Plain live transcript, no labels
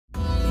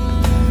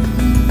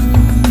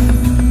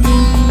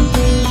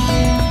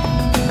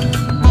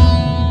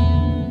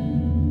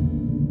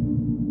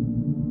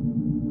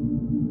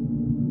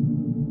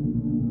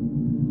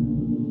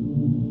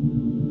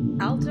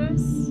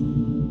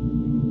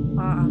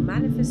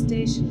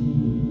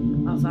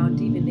manifestation of our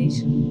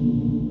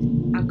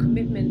divination, our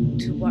commitment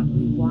to what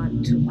we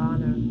want to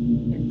honor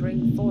and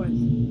bring forth,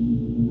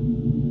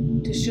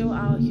 to show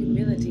our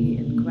humility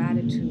and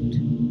gratitude,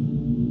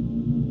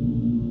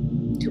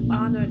 to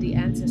honor the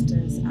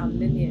ancestors, our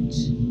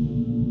lineage.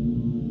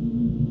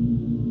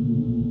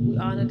 We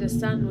honor the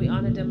sun, we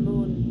honor the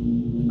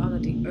moon, we honor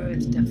the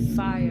earth, the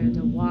fire,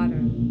 the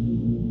water.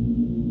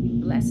 We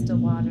bless the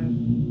water.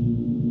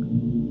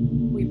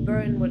 We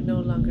burn what no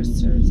longer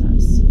serves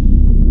us.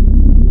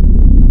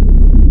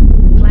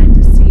 Plant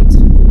the seeds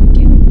from the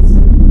beginnings.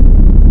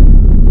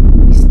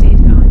 We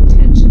state our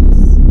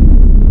intentions.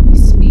 We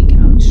speak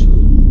our truth.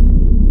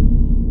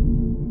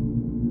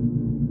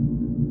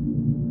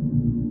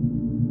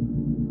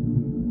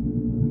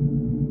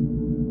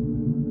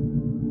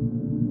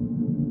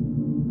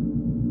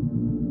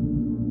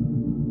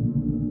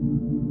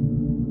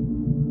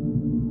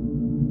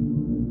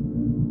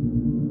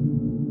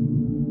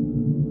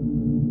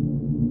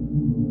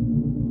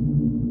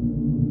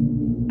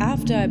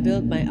 After I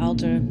build my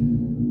altar,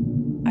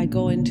 I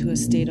go into a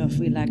state of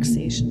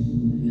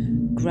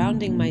relaxation,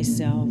 grounding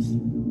myself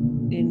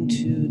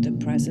into the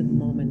present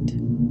moment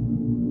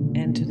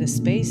and to the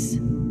space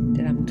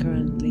that I'm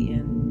currently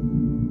in.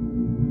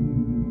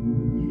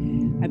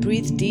 I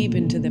breathe deep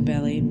into the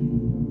belly,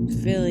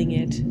 filling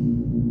it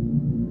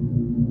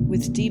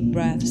with deep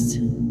breaths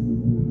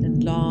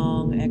and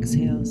long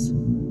exhales.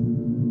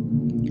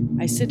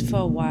 I sit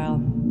for a while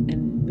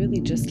and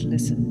really just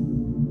listen,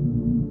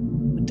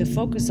 to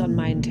focus on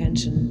my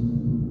intention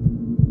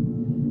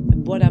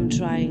and what I'm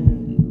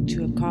trying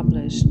to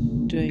accomplish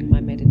during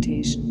my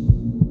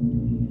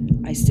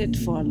meditation. I sit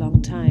for a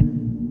long time.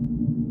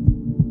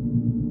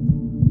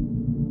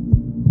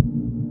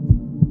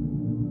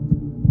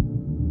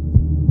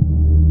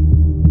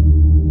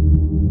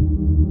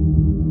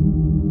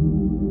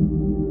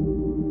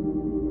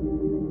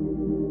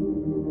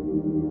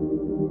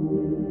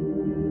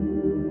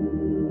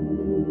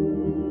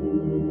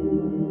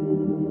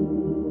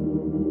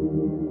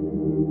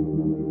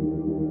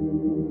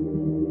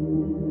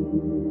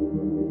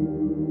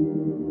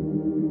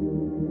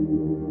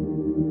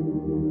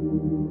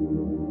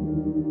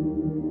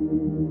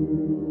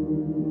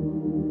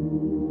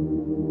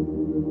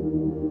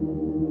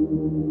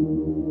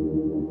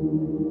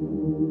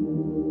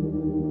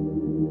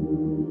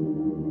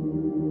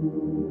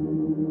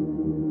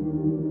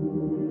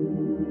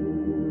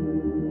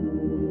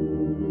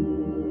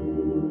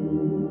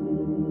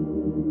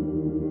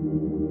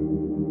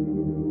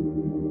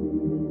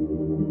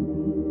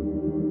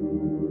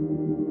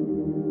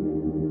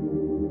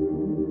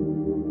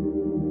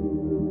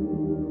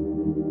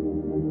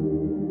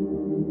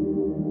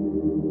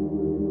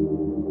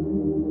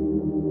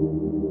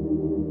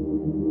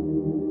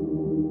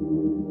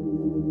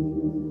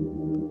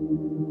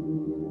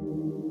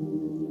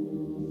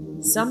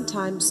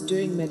 Sometimes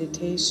during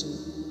meditation,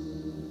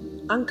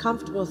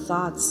 uncomfortable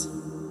thoughts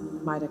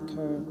might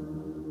occur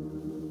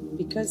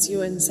because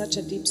you're in such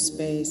a deep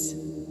space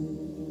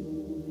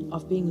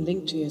of being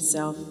linked to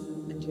yourself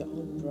and your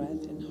own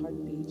breath and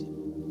heartbeat.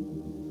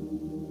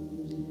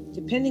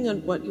 Depending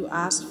on what you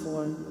asked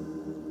for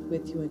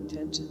with your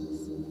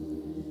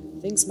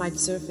intentions, things might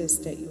surface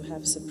that you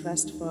have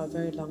suppressed for a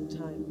very long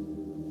time.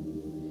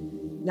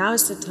 Now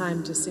is the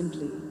time to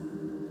simply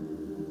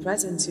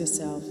presence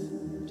yourself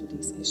to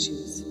these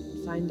issues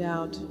and find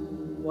out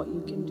what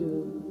you can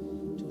do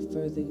to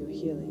further your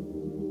healing.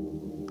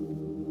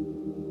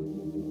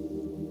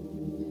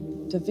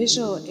 The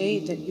visual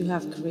aid that you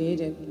have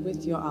created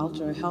with your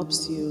altar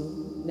helps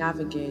you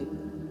navigate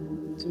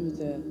through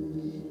the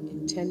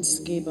intense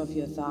scape of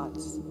your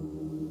thoughts.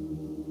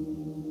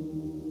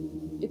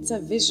 It's a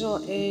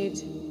visual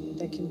aid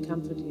that can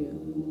comfort you.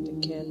 The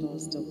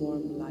candles, the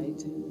warm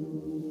light.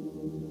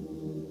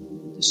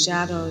 The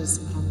shadows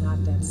are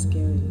not that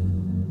scary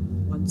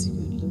once you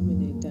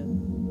illuminate them.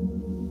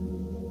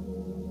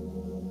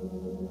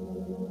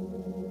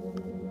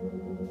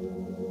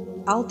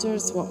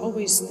 Altars were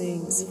always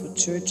things for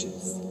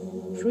churches.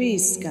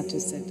 Priests got to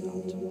set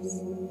altars.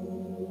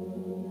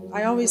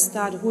 I always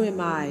thought, who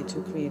am I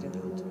to create an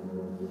altar?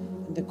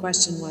 And the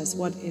question was,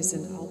 what is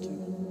an altar?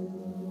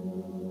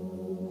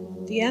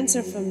 The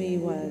answer for me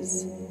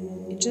was,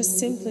 just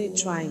simply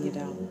trying it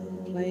out,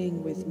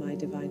 playing with my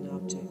divine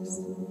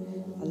objects,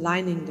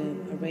 aligning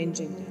them,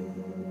 arranging them,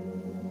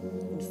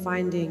 and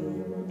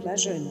finding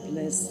pleasure and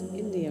bliss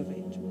in the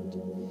arrangement,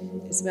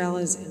 as well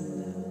as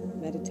in the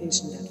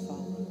meditation that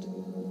followed.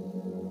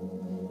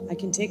 I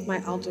can take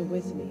my altar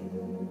with me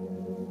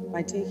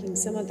by taking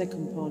some of the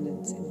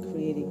components and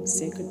creating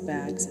sacred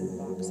bags and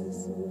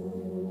boxes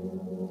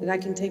that I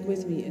can take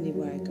with me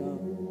anywhere I go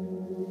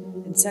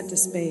and set the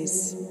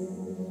space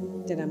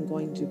that I'm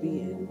going to be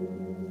in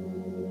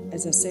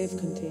as a safe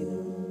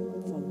container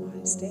for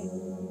my stay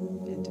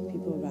and the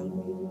people around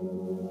me.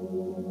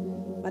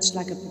 Much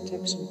like a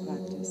protection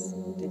practice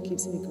that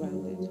keeps me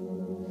grounded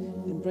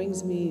and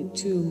brings me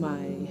to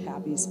my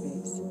happy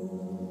space,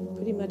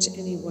 pretty much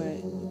anywhere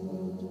in the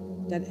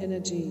world. That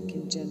energy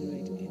can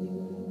generate anywhere.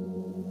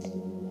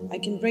 I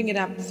can bring it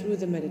up through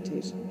the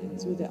meditation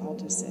and through the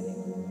altar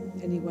setting,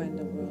 anywhere in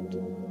the world,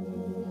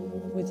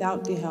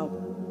 without the help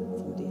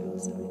from the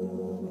outside,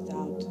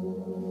 without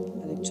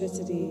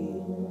electricity,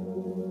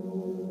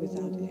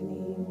 without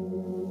any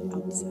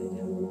outside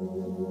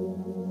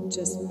help,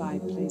 just by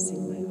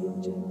placing my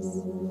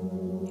objects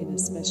in a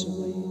special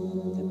way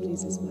that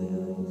pleases my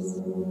eyes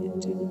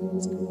and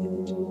generates good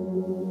energy.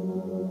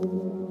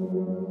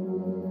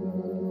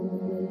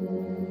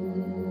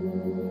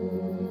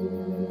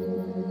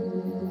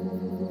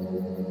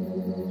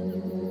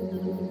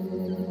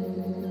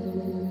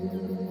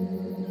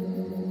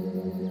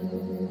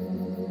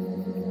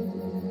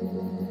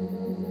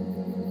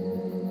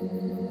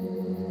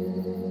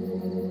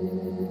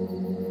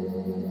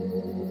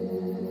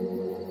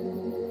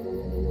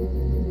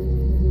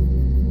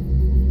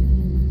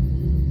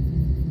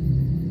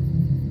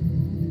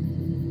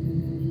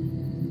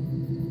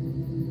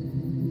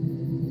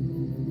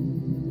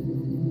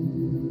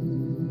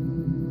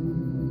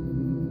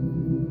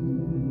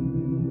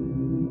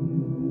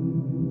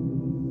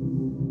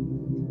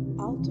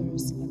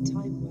 Altars are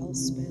time well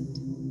spent,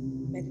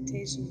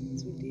 meditation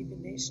through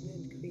divination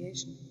and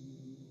creation,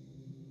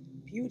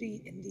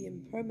 beauty in the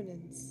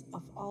impermanence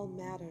of all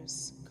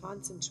matters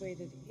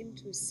concentrated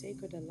into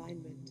sacred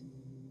alignment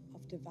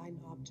of divine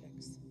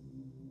objects.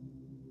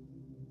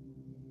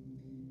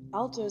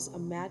 Altars are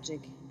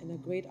magic and a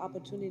great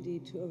opportunity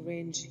to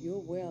arrange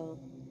your will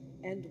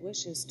and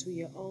wishes to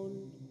your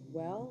own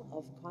well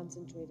of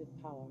concentrated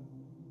power.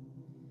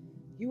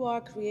 You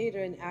are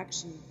creator in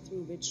action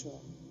through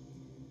ritual.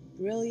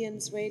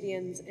 Brilliance,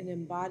 radiance, and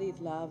embodied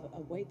love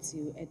awaits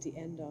you at the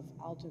end of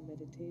altar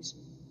meditation.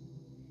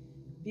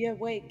 Be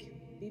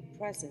awake, be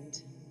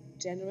present,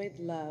 generate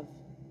love.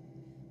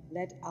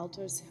 Let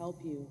altars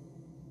help you